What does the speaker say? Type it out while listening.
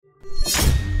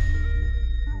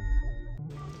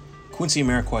Quincy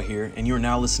Amarikwa here, and you are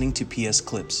now listening to PS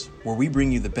Clips, where we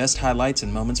bring you the best highlights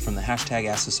and moments from the hashtag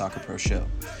Ask the Soccer Pro show.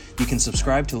 You can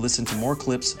subscribe to listen to more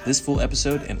clips, this full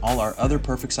episode, and all our other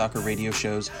Perfect Soccer radio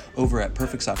shows over at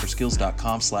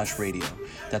perfectsoccerskills.com/radio.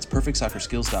 That's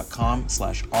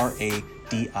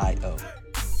perfectsoccerskills.com/RADIO.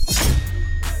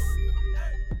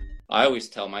 I always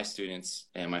tell my students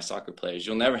and my soccer players,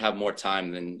 you'll never have more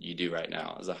time than you do right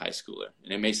now as a high schooler.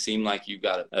 And it may seem like you've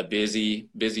got a busy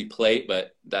plate,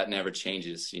 but that never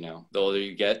changes. You know, the older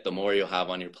you get, the more you'll have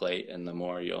on your plate and the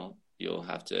more you'll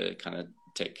have to kind of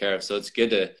take care of. So it's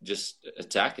good to just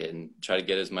attack it and try to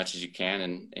get as much as you can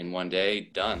and in one day,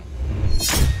 done.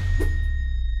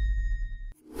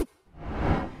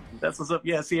 That's what's up.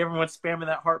 Yeah, see everyone spamming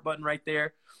that heart button right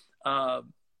there.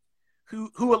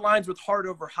 Who aligns with heart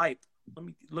over hype?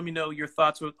 Let me know your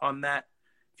thoughts on that.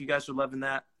 If you guys are loving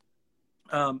that,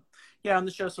 on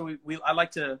the show. So I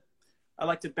like to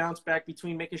bounce back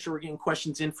between making sure we're getting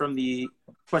questions in from the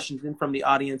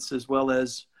audience, as well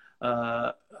as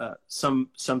some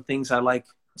things I like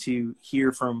to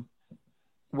hear from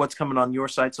what's coming on your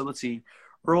side. So let's see.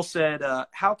 Earl said,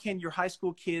 "How can your high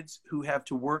school kids who have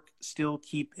to work still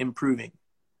keep improving?"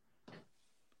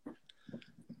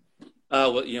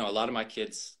 Well, you know, a lot of my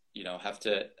kids, you know, have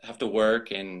to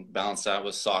work and balance out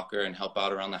with soccer and help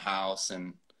out around the house.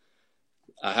 And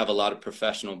I have a lot of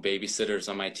professional babysitters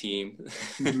on my team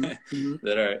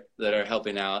that are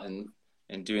helping out and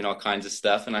doing all kinds of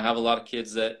stuff. And I have a lot of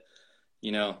kids that,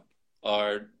 you know,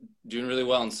 are doing really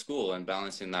well in school and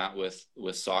balancing that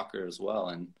with soccer as well.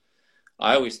 And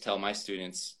I always tell my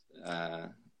students,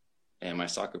 and my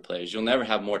soccer players, you'll never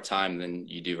have more time than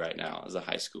you do right now as a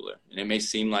high schooler. And it may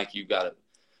seem like you've got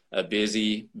a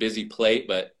busy plate,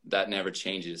 but that never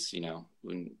changes. You know,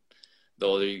 when the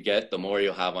older you get, the more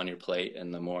you'll have on your plate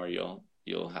and the more you'll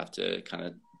have to kind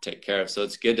of take care of. So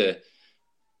it's good to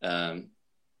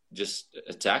just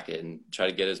attack it and try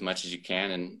to get as much as you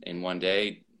can and in one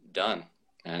day, done.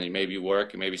 And it may be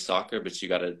work, it may be soccer, but you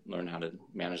got to learn how to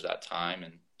manage that time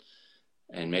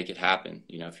and make it happen,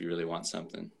 you know, if you really want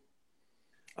something.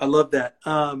 I love that.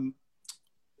 To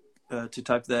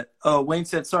type that. Oh, Wayne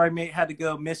said, "Sorry, mate, had to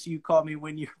go. Miss you. Call me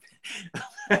when you're."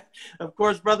 Of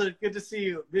course, brother. Good to see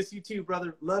you. Miss you too,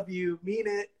 brother. Love you. Mean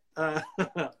it.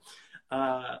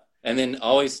 And then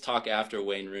always talk after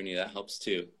Wayne Rooney. That helps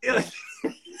too. If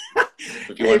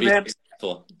you want to be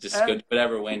successful, just go do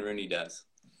whatever Wayne Rooney does.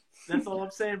 That's all I'm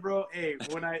saying, bro. Hey,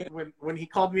 when he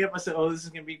called me up, I said, "Oh, this is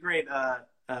gonna be great."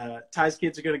 Ty's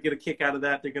kids are gonna get a kick out of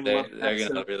that. They're gonna love that. They're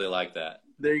gonna really like that.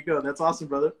 There you go. That's awesome,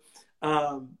 brother.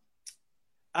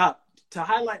 To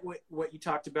highlight what you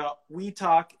talked about, we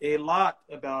talk a lot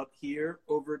about here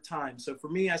over time. So for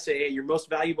me, I say, hey, your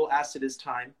most valuable asset is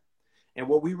time. And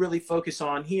what we really focus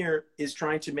on here is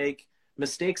trying to make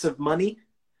mistakes of money,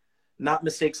 not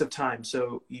mistakes of time.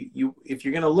 So if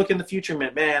you're going to look in the future,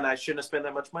 man, I shouldn't have spent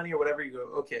that much money or whatever, you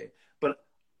go, okay. But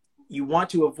you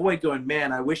want to avoid going,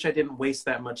 man, I wish I didn't waste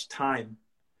that much time,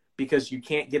 because you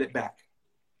can't get it back.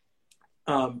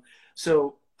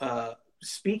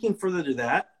 Speaking further to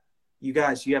that, you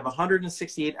guys, you have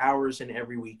 168 hours in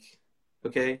every week,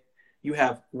 okay? You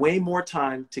have way more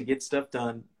time to get stuff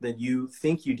done than you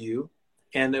think you do.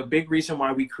 And a big reason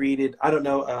why we created, I don't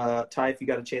know, Ty, if you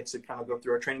got a chance to kind of go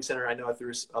through our training center, I know I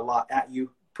threw a lot at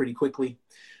you pretty quickly,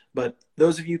 but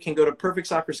those of you can go to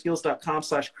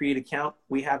perfectsoccerskills.com/create account.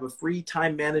 We have a free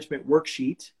time management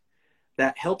worksheet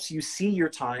that helps you see your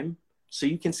time so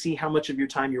you can see how much of your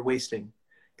time you're wasting.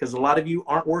 Because a lot of you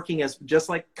aren't working just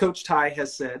like Coach Ty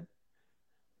has said,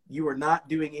 you are not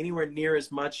doing anywhere near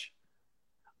as much.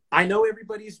 I know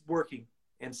everybody's working,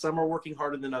 and some are working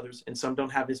harder than others, and some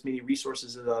don't have as many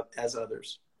resources as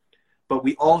others. But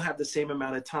we all have the same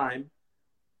amount of time,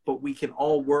 but we can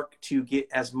all work to get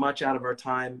as much out of our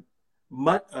time,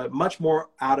 much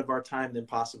more out of our time than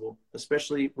possible,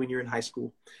 especially when you're in high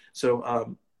school.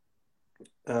 So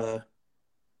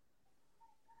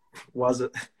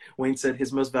Wayne said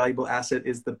his most valuable asset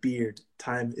is the beard.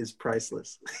 Time is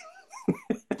priceless.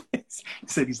 He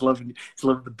said he's loving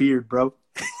the beard, bro.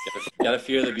 Gotta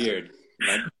fear the beard.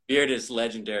 My beard is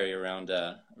legendary around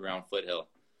Foothill.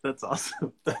 That's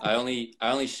awesome. I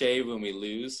only shave when we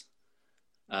lose,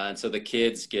 and so the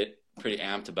kids get pretty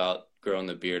amped about growing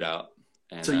the beard out.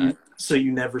 And so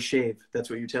you never shave. That's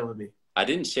what you're telling me. I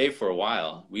didn't shave for a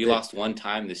while. We lost one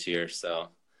time this year,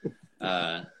 so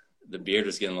the beard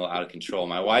was getting a little out of control.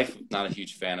 My wife, not a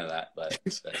huge fan of that, but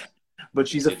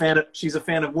she's a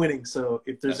fan of winning. So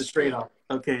if there's a trade-off,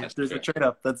 okay, if there's a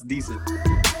trade-off, that's decent.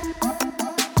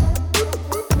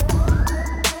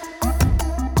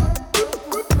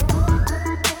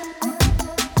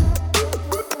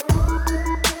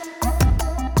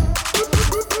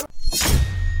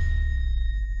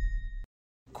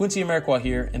 Quincy Amarikwa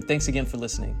here, and thanks again for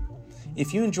listening.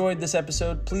 If you enjoyed this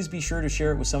episode, please be sure to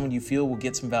share it with someone you feel will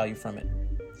get some value from it.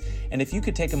 And if you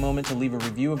could take a moment to leave a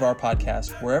review of our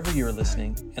podcast wherever you are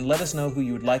listening and let us know who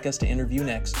you would like us to interview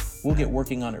next, we'll get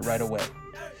working on it right away.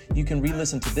 You can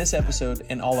re-listen to this episode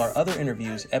and all our other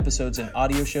interviews, episodes, and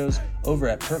audio shows over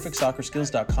at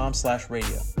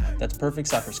perfectsoccerskills.com/radio. That's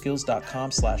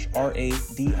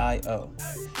perfectsoccerskills.com/radio.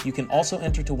 You can also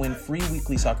enter to win free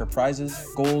weekly soccer prizes,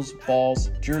 goals, balls,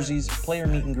 jerseys, player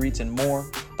meet and greets, and more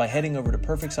by heading over to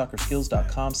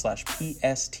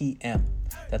perfectsoccerskills.com/PSTM.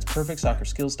 That's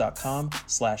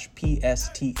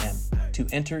perfectsoccerskills.com/PSTM to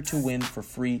enter to win for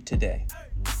free today.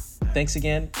 Thanks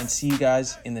again, and see you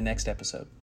guys in the next episode.